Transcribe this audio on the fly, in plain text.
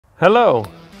Hello!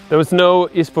 There was no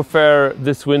ISPO fair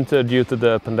this winter due to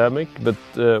the pandemic, but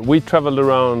we traveled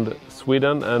around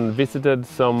Sweden and visited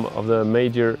some of the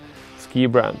major ski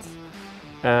brands.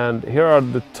 And here are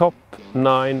the top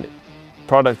 9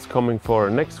 products coming for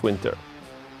next winter.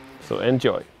 So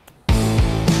enjoy!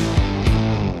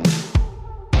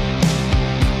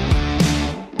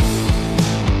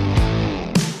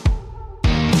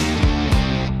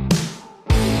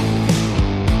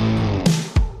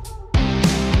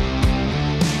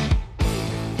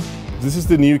 This is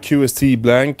the new QST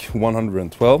BLANK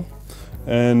 112,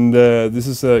 and this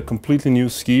is a completely new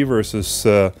ski versus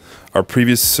our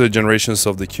previous generations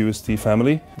of the QST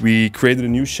family. We created a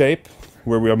new shape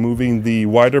where we are moving the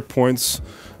wider points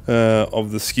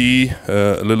of the ski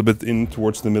a little bit in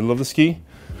towards the middle of the ski,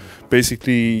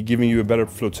 basically giving you a better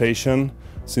flotation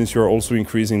since you're also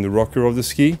increasing the rocker of the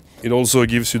ski. It also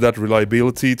gives you that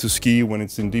reliability to ski when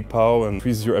it's in deep pow and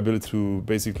increases your ability to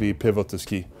basically pivot the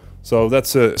ski. So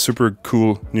that's a super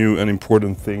cool, new and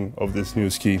important thing of this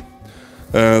new ski.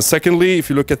 Secondly, if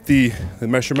you look at the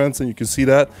measurements, and you can see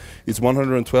that it's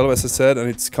 112 as I said, and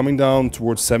it's coming down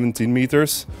towards 17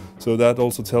 meters. So that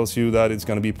also tells you that it's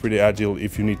going to be pretty agile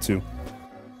if you need to.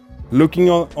 Looking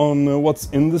on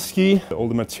what's in the ski, all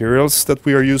the materials that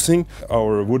we are using,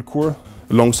 our wood core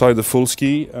alongside the full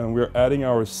ski, and we're adding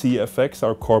our CFX,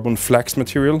 our carbon flax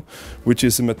material, which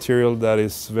is a material that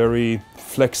is very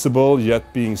flexible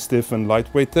yet being stiff and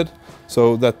lightweighted.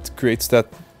 So that creates that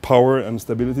power and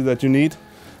stability that you need.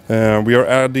 We are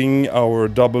adding our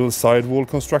double sidewall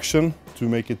construction to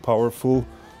make it powerful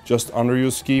just under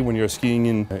your ski when you're skiing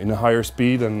in a higher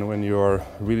speed and when you're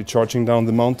really charging down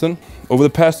the mountain. Over the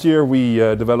past year we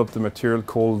developed a material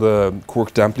called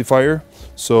corked amplifier.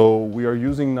 So we are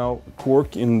using now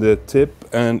cork in the tip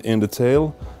and in the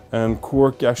tail, and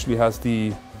cork actually has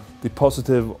the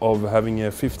positive of having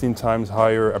a 15 times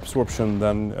higher absorption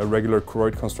than a regular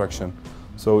coroid construction.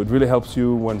 So it really helps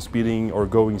you when speeding or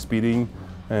going speeding,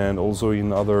 and also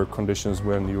in other conditions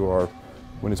when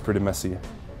it's pretty messy.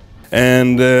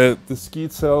 And the ski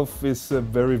itself is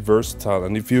very versatile,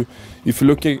 and if you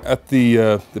look at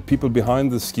the people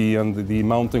behind the ski and the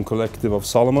mountain collective of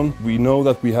Salomon, we know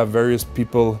that we have various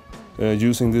people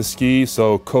using this ski.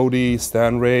 So Cody,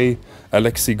 Stan Ray,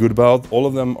 Alexi Goodbout, all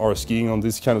of them are skiing on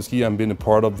this kind of ski and been a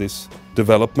part of this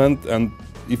development. And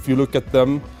if you look at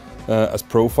them as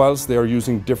profiles, they are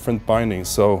using different bindings.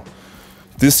 So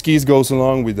this ski goes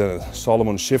along with the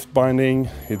Salomon shift binding,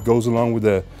 it goes along with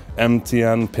the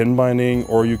MTN pin binding,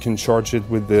 or you can charge it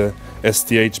with the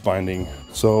STH binding.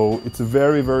 So it's a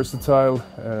very versatile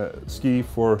ski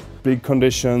for big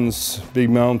conditions, big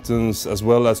mountains, as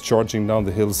well as charging down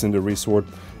the hills in the resort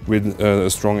with a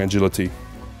strong agility.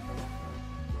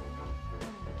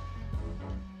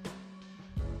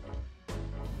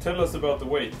 Tell us about the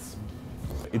weights.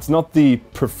 It's not the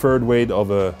preferred weight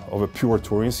of a pure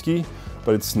touring ski,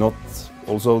 but it's not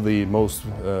also the most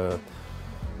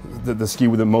the ski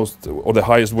with the most or the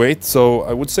highest weight. So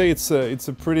I would say it's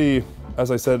a pretty,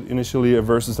 as I said initially, a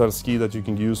versatile ski that you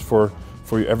can use for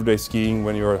your everyday skiing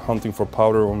when you're hunting for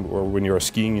powder or when you're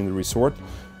skiing in the resort.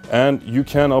 And you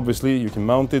can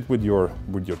mount it with your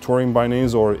touring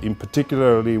bindings, or in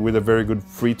particularly with a very good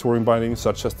free touring binding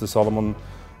such as the Salomon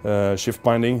shift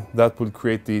binding. That will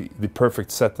create the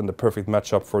perfect set and the perfect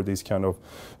matchup for these kind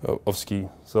of ski.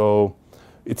 So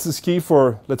it's a ski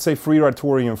for, let's say, freeride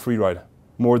touring and freeride,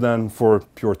 more than for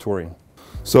pure touring.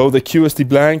 So the QST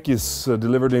BLANK is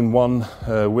delivered in one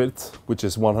width, which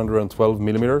is 112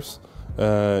 millimeters,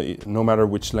 no matter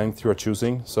which length you are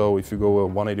choosing. So if you go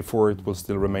 184, it will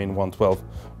still remain 112,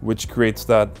 which creates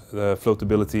that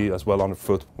floatability as well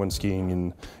underfoot when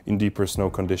skiing in deeper snow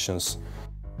conditions.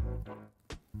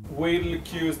 Will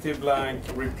QST BLANK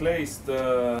replace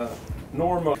the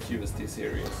normal QST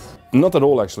series? Not at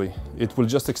all, actually. It will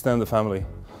just extend the family.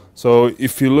 So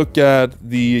if you look at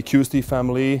the QST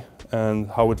family and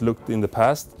how it looked in the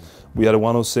past, we had a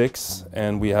 106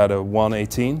 and we had a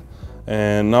 118,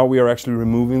 and now we are actually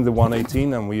removing the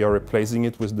 118 and we are replacing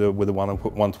it with the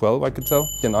 112, I could tell.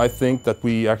 And I think that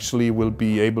we actually will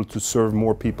be able to serve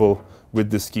more people with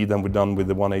this ski than we've done with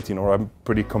the 118, or I'm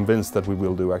pretty convinced that we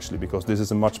will do actually, because this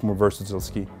is a much more versatile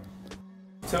ski.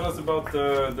 Tell us about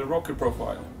the rocker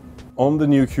profile. On the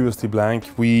new QST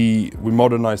BLANK, we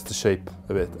modernized the shape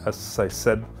a bit. As I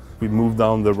said, we moved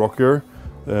down the rocker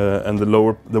and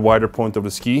the wider point of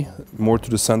the ski more to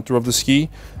the center of the ski,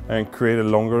 and create a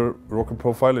longer rocker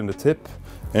profile in the tip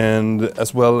and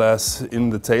as well as in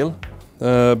the tail.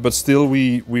 but still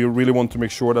we really want to make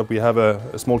sure that we have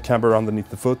a small camber underneath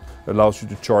the foot that allows you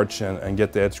to charge and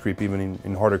get the edge creep even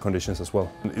in harder conditions as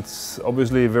well. It's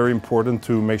obviously very important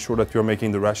to make sure that you're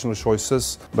making the rational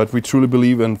choices, but we truly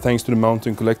believe, and thanks to the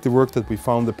Mountain Collective work, that we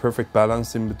found the perfect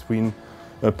balance in between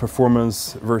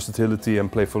performance, versatility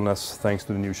and playfulness thanks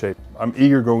to the new shape. I'm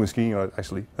eager going skiing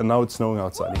actually, and now it's snowing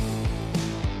outside.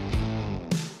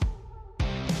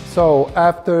 So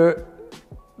after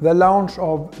the launch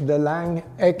of the Lange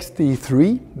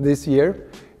XT3 this year,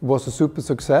 it was a super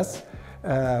success.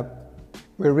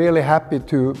 We're really happy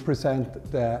to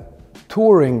present the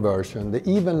touring version, the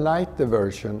even lighter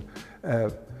version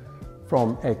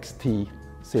from XT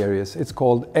series. It's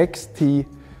called XT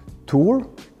Tour,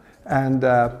 and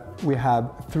we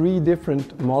have 3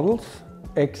 different models: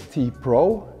 XT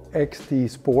Pro, XT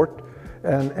Sport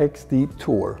and XT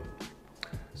Tour.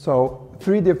 So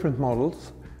 3 different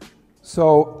models.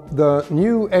 So the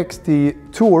new XT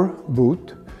Tour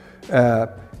boot,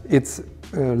 it's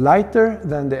lighter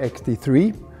than the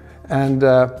XT3, and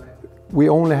we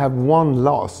only have 1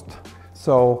 last.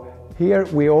 So here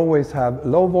we always have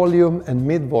low volume and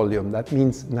mid volume. That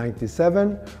means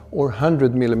 97 or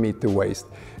 100 millimeter waist,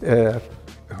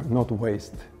 not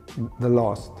waist, the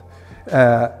last.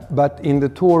 But in the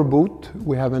Tour boot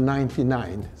we have a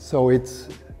 99, so it's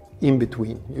in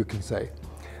between, you can say.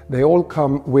 They all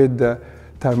come with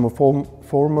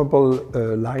thermoformable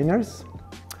liners,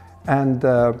 and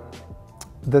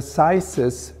the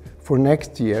sizes for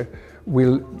next year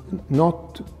will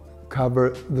not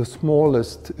cover the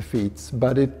smallest feet,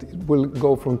 but it will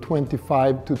go from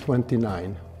 25 to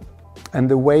 29. And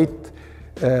the weight,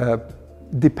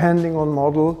 depending on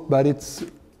model, but it's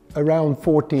around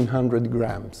 1400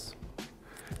 grams.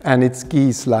 And it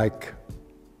skis like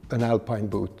an alpine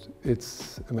boot.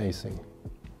 It's amazing.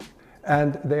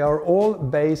 And they are all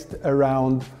based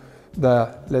around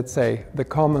the, let's say, the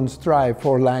common strive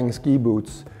for Lange ski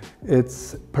boots.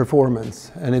 It's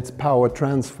performance and it's power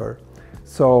transfer.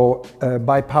 So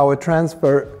by power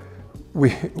transfer,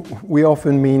 we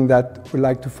often mean that we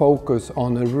like to focus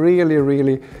on a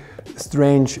really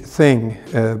strange thing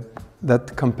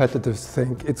that competitors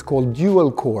think. It's called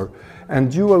dual core.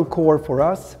 And dual core for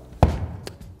us,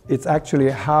 it's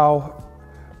actually how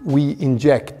we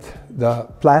inject the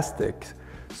plastics.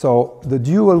 So the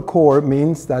dual core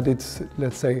means that it's,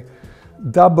 let's say,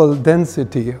 double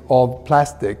density of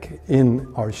plastic in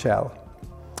our shell.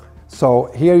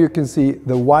 So here you can see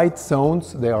the white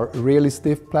zones, they are really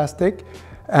stiff plastic,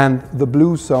 and the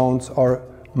blue zones are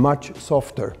much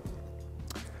softer.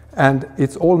 And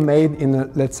it's all made in a,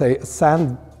 let's say, a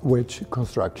sandwich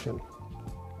construction.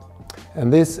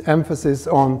 And this emphasis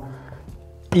on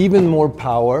even more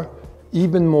power,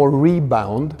 even more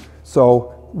rebound,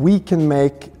 so we can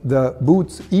make the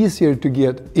boots easier to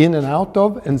get in and out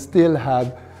of and still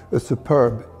have a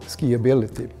superb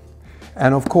skiability.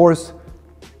 And of course,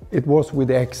 it was with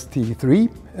the XT3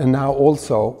 and now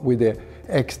also with the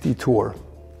XT Tour.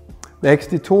 The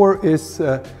XT Tour is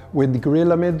with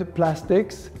Gorilla-Mid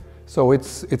plastics, so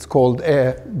it's called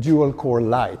a dual core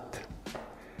light.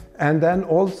 And then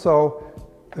also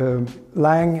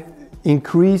Lange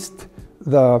increased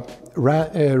the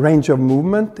range of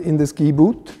movement in the ski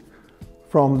boot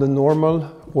from the normal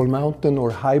all-mountain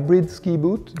or hybrid ski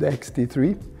boot, the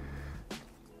XT3.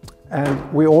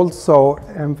 And we also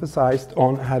emphasized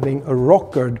on having a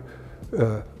rockered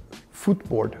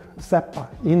footboard, Seppa,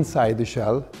 inside the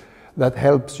shell that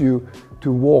helps you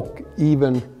to walk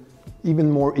even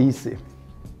more easy.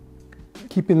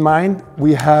 Keep in mind,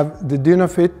 we have the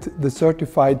Dynafit, the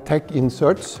certified tech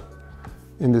inserts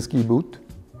in the ski boot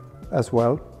as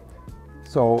well.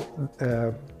 So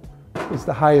it's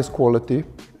the highest quality,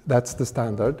 that's the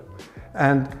standard.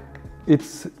 And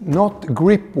it's not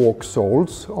grip walk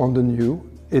soles on the new,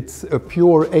 it's a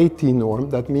pure 80 norm,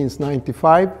 that means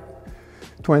 95,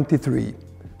 23.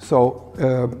 So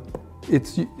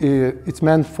it's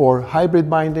meant for hybrid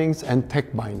bindings and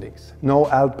tech bindings, no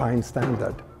Alpine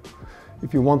standard.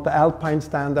 If you want the Alpine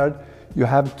standard, you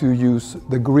have to use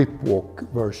the grip walk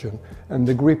version. And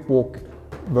the grip walk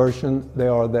version, they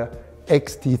are the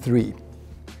XT3.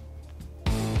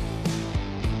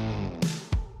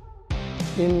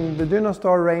 In the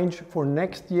Dynastar range for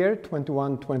next year,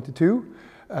 21-22,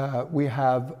 we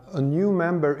have a new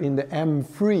member in the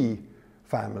M-Free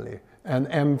family. And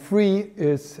M-Free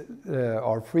is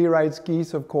our freeride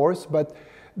skis, of course, but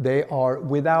they are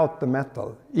without the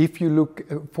metal. If you look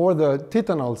for the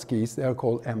Titanal skis, they are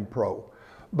called M-Pro.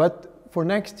 But for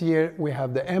next year, we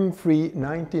have the M-Free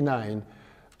 99,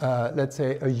 let's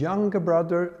say a younger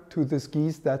brother to the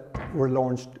skis that were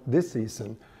launched this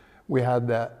season. We had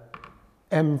the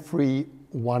M-Free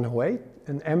 108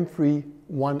 and M-Free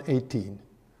 118.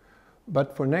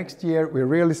 But for next year, we're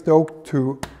really stoked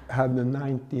to have the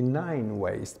 99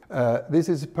 waist. This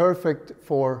is perfect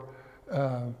for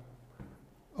a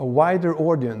wider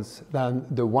audience than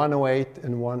the 108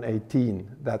 and 118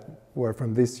 that were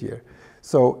from this year.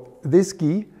 So this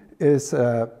ski is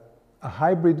a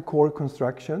hybrid core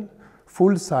construction,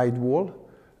 full sidewall,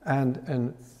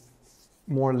 and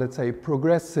more, let's say,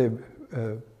 progressive,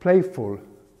 playful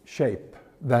shape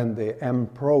than the M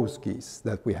Pro skis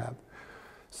that we have.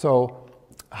 So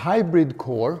hybrid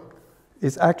core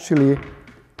is actually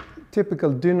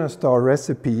typical Dynastar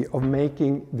recipe of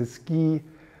making the ski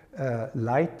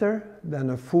lighter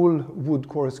than a full wood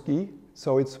core ski.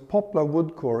 So it's poplar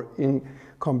wood core in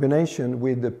combination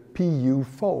with the PU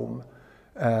foam.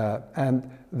 And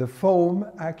the foam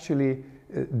actually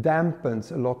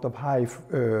dampens a lot of high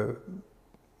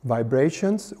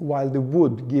vibrations, while the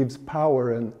wood gives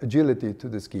power and agility to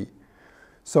the ski.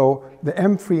 So the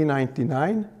M-Free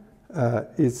 99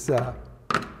 is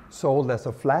sold as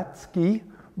a flat ski,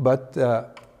 but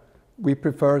we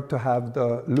prefer to have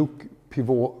the look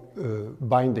pivot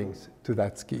bindings to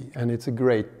that ski, and it's a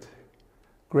great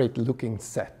looking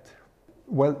set.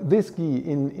 Well, this ski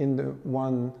in the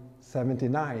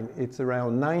 179, it's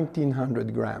around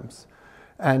 1900 grams,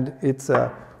 and it's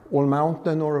a all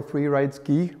mountain or a free ride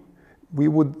ski. We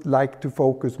would like to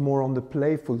focus more on the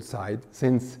playful side,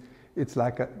 since it's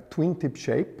like a twin tip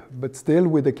shape, but still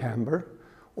with a camber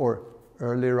or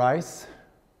early rise.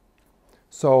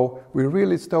 So we're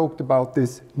really stoked about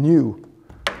this new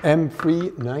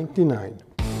M-Free 99.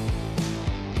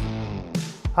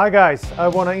 Hi guys, I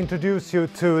want to introduce you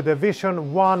to the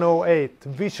Vision 108.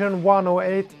 Vision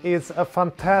 108 is a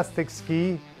fantastic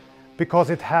ski because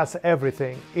it has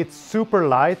everything. It's super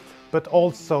light, but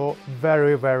also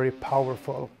very, very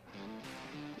powerful.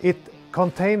 It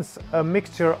contains a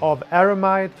mixture of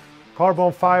aramide,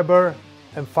 carbon fiber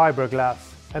and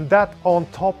fiberglass, and that on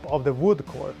top of the wood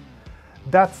core.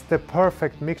 That's the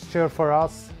perfect mixture for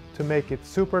us to make it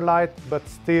super light but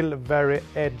still very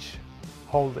edge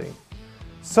holding.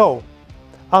 So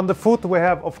underfoot we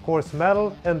have of course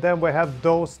metal, and then we have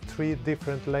those three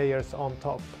different layers on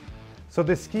top. So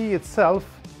the ski itself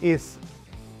is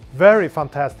very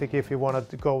fantastic if you want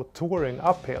to go touring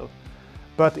uphill,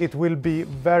 but it will be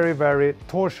very, very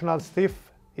torsional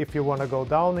stiff if you want to go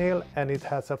downhill, and it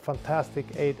has a fantastic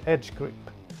edge grip.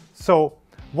 So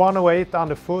 108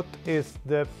 underfoot is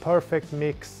the perfect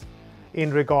mix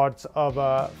in regards of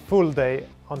a full day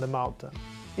on the mountain.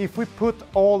 If we put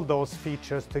all those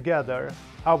features together,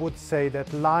 I would say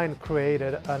that Lange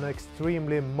created an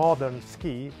extremely modern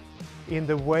ski in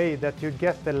the way that you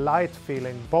get the light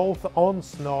feeling both on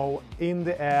snow, in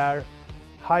the air,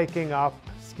 hiking up,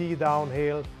 ski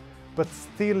downhill, but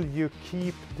still you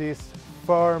keep this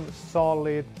firm,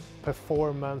 solid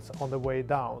performance on the way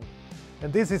down.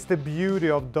 And this is the beauty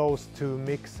of those two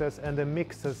mixes and the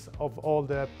mixes of all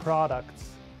the products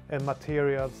and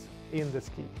materials in the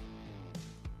ski.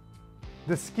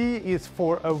 The ski is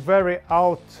for a very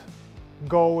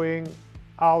outgoing,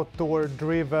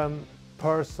 outdoor-driven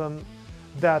person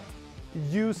that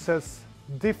uses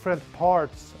different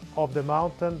parts of the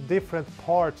mountain, different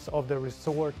parts of the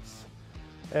resorts,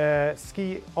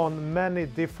 ski on many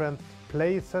different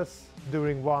places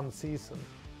during one season.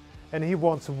 And he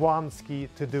wants one ski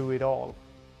to do it all.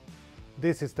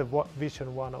 This is the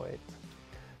Vision 108.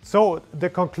 So the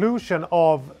conclusion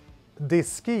of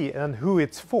this ski and who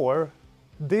it's for,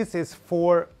 this is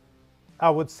for, I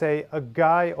would say, a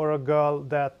guy or a girl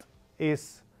that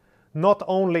is not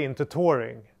only into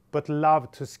touring, but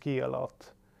love to ski a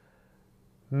lot.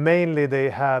 Mainly they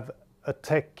have a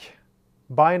tech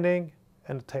binding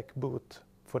and a tech boot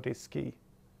for this ski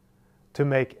to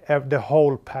make the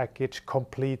whole package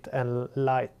complete and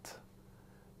light,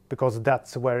 because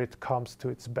that's where it comes to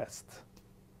its best.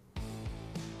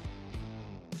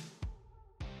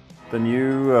 The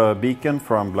new beacon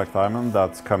from Black Diamond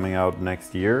that's coming out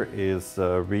next year is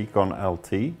Recon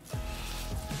LT.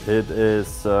 It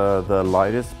is the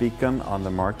lightest beacon on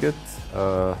the market,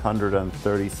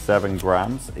 137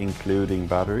 grams including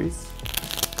batteries,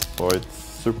 so it's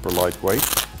super lightweight.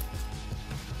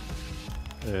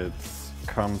 It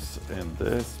comes in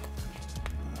this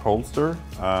holster,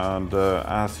 and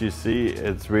as you see,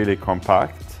 it's really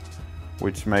compact,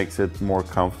 which makes it more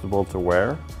comfortable to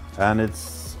wear, and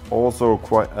it's also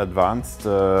quite advanced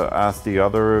as the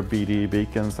other BD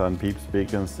beacons and Peeps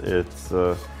beacons.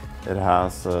 It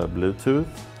has Bluetooth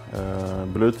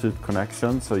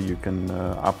connection, so you can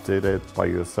update it by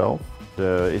yourself.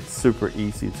 It's super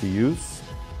easy to use.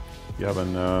 You have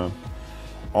an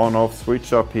On-off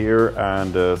switch up here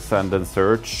and send and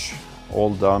search,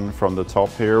 all done from the top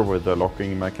here with the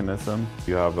locking mechanism.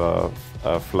 You have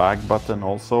a flag button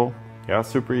also. Yeah,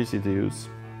 super easy to use.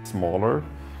 Smaller,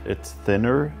 it's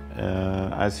thinner,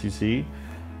 as you see.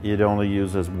 It only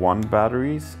uses one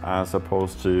batteries as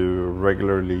opposed to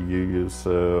regularly you use,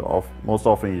 most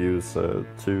often you use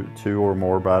two or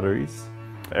more batteries.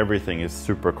 Everything is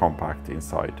super compact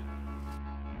inside.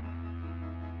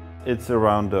 It's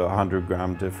around 100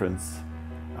 gram difference.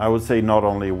 I would say not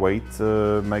only weight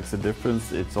makes a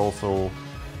difference, it's also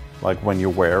like when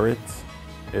you wear it,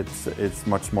 it's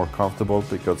much more comfortable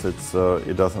because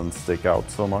it doesn't stick out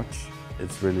so much.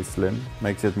 It's really slim,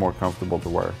 makes it more comfortable to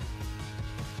wear.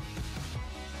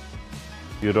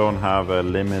 You don't have a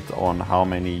limit on how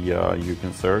many you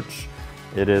can search.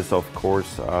 It is of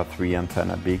course a 3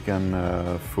 antenna beacon,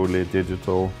 fully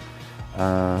digital.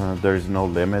 There's no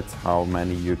limit how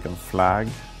many you can flag.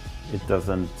 It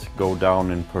doesn't go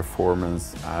down in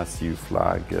performance as you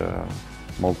flag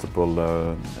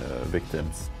multiple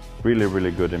victims. Really,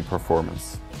 really good in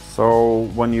performance. So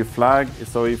when you flag,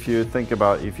 so if you think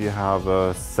about if you have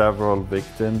several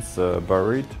victims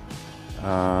buried,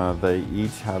 they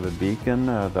each have a beacon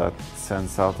that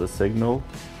sends out a signal.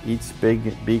 Each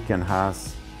big beacon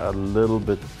has a little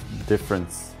bit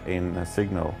difference in a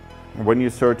signal. When you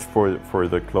search for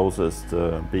the closest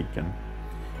beacon,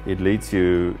 it leads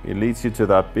you to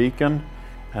that beacon,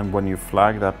 and when you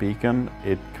flag that beacon,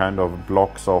 it kind of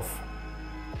blocks off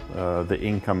the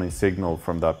incoming signal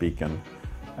from that beacon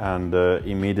and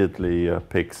immediately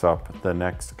picks up the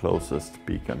next closest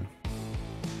beacon.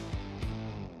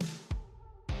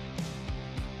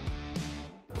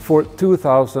 For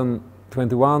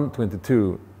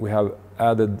 2021-22, we have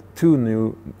added 2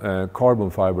 new carbon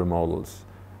fiber models.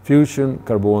 Fusion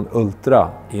Carbon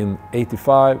Ultra in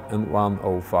 85 and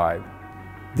 105.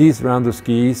 These Rando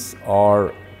skis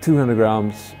are 200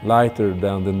 grams lighter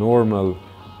than the normal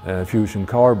Fusion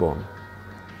Carbon.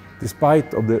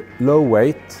 Despite of the low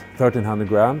weight, 1300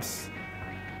 grams,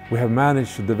 we have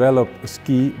managed to develop a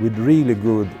ski with really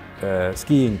good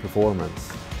skiing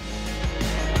performance.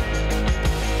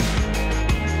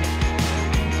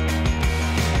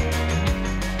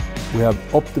 We have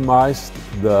optimized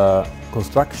the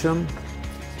construction,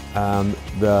 and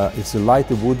it's a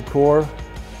lighter wood core,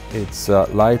 it's a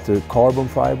lighter carbon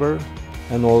fiber,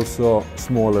 and also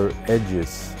smaller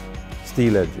edges,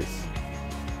 steel edges.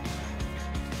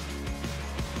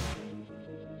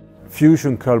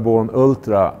 Fusion Carbon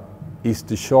Ultra is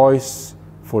the choice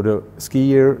for the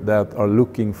skier that are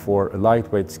looking for a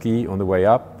lightweight ski on the way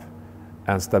up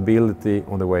and stability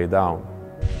on the way down.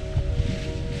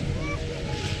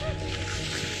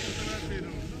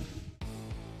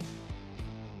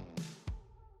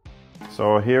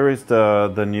 So here is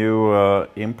the new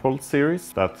Impulse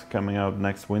series that's coming out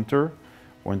next winter,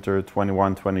 winter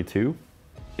 21-22.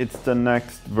 It's the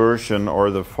next version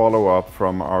or the follow-up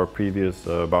from our previous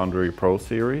Boundary Pro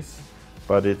series,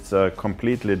 but it's a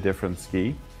completely different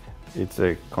ski. It's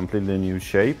a completely new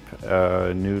shape,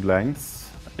 new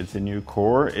lengths. It's a new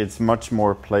core. It's much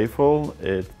more playful.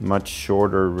 It's much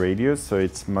shorter radius, so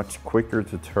it's much quicker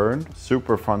to turn.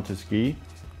 Super fun to ski,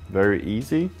 very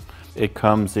easy. It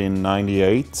comes in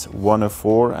 98,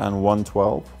 104 and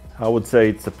 112. I would say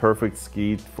it's a perfect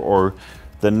ski for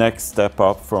the next step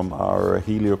up from our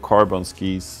Helio Carbon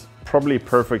skis. Probably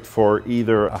perfect for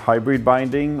either a hybrid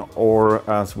binding or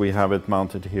as we have it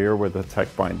mounted here with a tech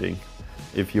binding.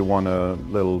 If you want a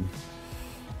little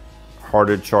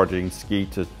harder charging ski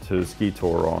to ski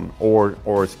tour on or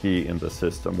ski in the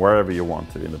system, wherever you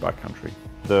want to in the backcountry.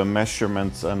 The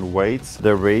measurements and weights,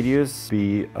 the radius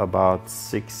be about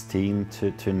 16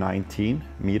 to 19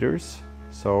 meters.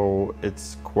 So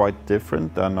it's quite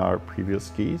different than our previous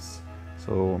skis.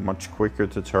 So much quicker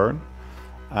to turn.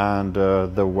 And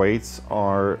the weights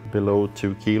are below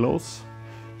 2 kilos.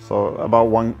 So about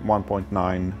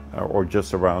 1.9 or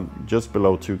just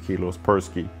below 2 kilos per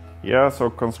ski. Yeah, so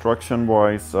construction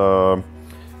wise,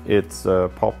 it's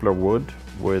poplar wood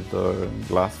with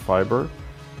glass fiber.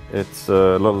 It's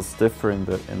a little stiffer in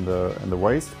the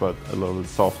waist, but a little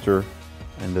softer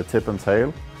in the tip and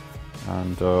tail,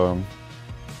 and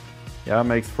yeah,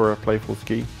 makes for a playful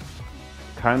ski.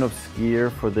 Kind of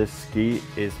skier for this ski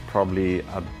is probably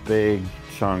a big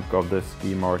chunk of the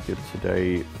ski market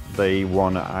today. They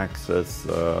want to access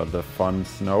the fun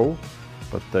snow,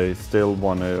 but they still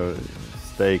want to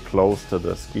stay close to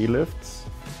the ski lifts.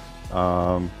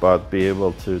 But be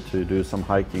able to do some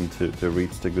hiking to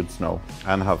reach the good snow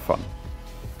and have fun.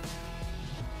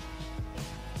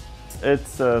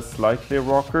 It's slightly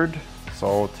rockered,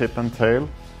 so tip and tail.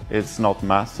 It's not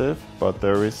massive, but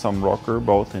there is some rocker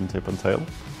both in tip and tail.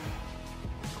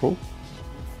 Cool.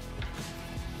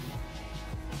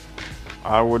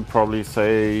 I would probably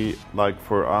say, like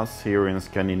for us here in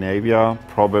Scandinavia,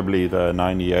 probably the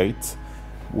 98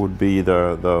 would be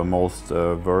the most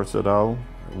versatile.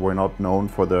 We're not known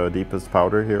for the deepest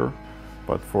powder here,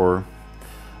 but for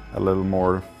a little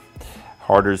more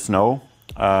harder snow.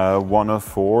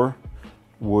 104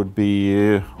 would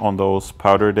be on those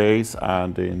powder days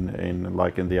and in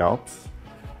the Alps.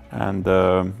 And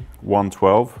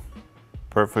 112,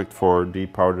 perfect for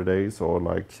deep powder days or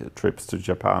like trips to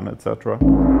Japan, etc.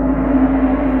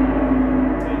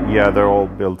 Yeah, they're all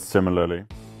built similarly.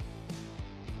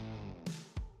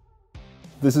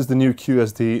 This is the new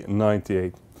QST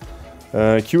 98.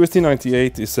 QST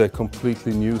 98 is a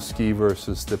completely new ski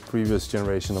versus the previous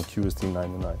generation of QST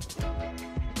 99.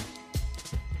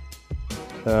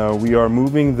 We are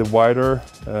moving the wider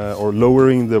or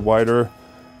lowering the wider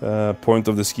point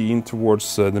of the ski in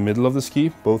towards the middle of the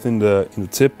ski, both in the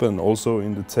tip and also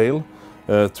in the tail,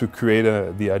 to create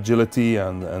the agility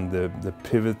and the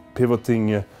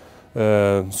pivoting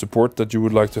support that you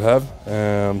would like to have.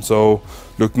 So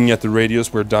looking at the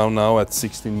radius, we're down now at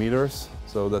 16 meters.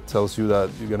 So that tells you that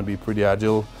you're going to be pretty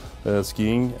agile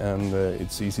skiing, and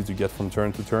it's easy to get from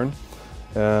turn to turn.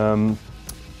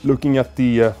 Looking at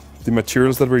the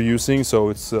materials that we're using, so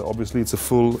it's obviously it's a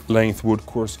full-length wood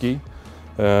core ski,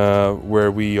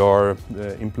 where we are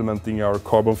implementing our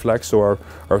carbon flax, so our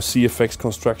CFX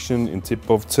construction in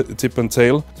tip and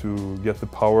tail to get the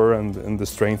power and the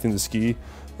strength in the ski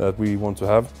that we want to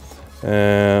have.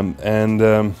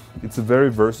 It's a very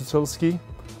versatile ski.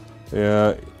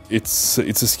 It's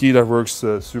a ski that works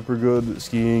super good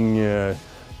skiing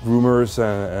groomers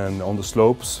and on the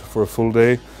slopes for a full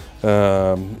day.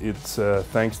 It's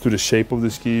thanks to the shape of the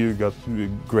ski, you got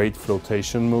great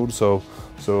flotation mode, so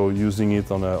using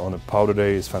it on a powder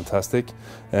day is fantastic.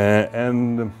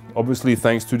 And obviously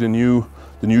thanks to the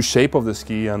new shape of the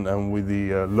ski and with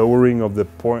the lowering of the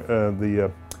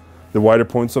wider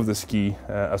points of the ski,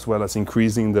 as well as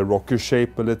increasing the rocker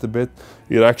shape a little bit,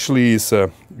 it actually is a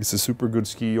super good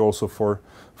ski also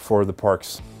for the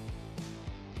parks.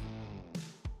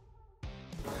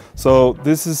 So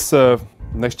this is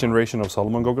next generation of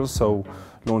Salomon goggles, so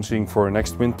launching for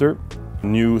next winter.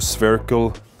 New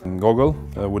spherical goggle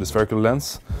with a spherical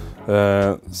lens.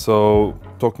 So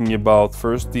talking about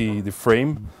first the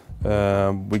frame,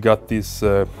 we got this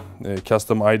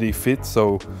custom ID fit,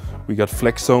 so we got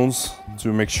flex zones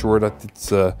to make sure that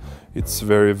it's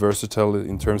very versatile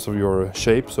in terms of your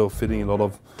shape, so fitting a lot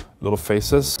of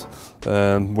faces.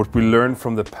 What we learned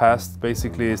from the past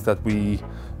basically is that we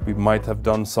might have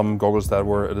done some goggles that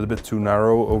were a little bit too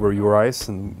narrow over your eyes,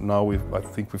 and now I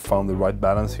think we found the right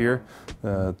balance here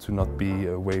to not be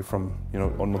away from,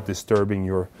 or not disturbing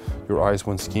your eyes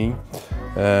when skiing.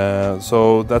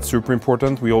 So that's super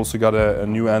important. We also got a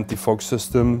new anti-fog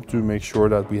system to make sure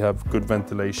that we have good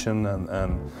ventilation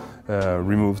and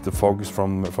remove the fog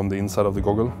from the inside of the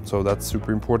goggle. So that's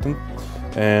super important.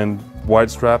 And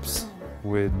wide straps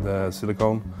with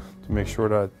silicone to make sure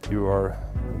that you are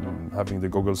having the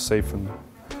goggles safe and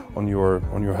on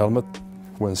your helmet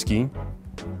when skiing.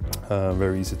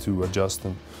 Very easy to adjust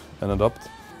and adapt.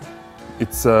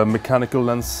 It's mechanical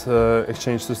lens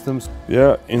exchange systems.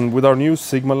 Yeah, with our new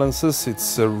Sigma lenses,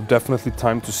 it's definitely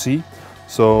time to see.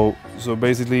 So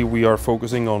basically we are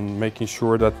focusing on making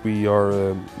sure that we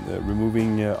are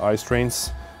removing eye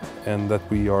strains and that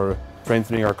we are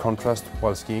strengthening our contrast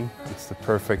while skiing. It's the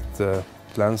perfect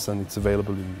lens, and it's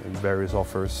available in various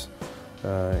offers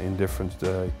in different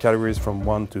categories from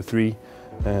 1 to 3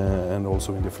 and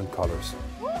also in different colors.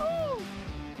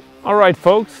 All right,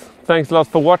 folks, thanks a lot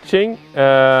for watching.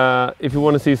 If you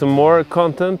want to see some more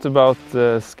content about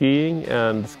skiing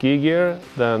and ski gear,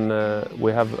 then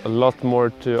we have a lot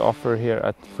more to offer here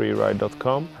at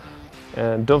Freeride.com.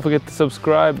 And don't forget to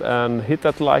subscribe and hit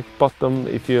that like button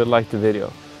if you liked the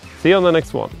video. See you on the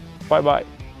next one. Bye bye.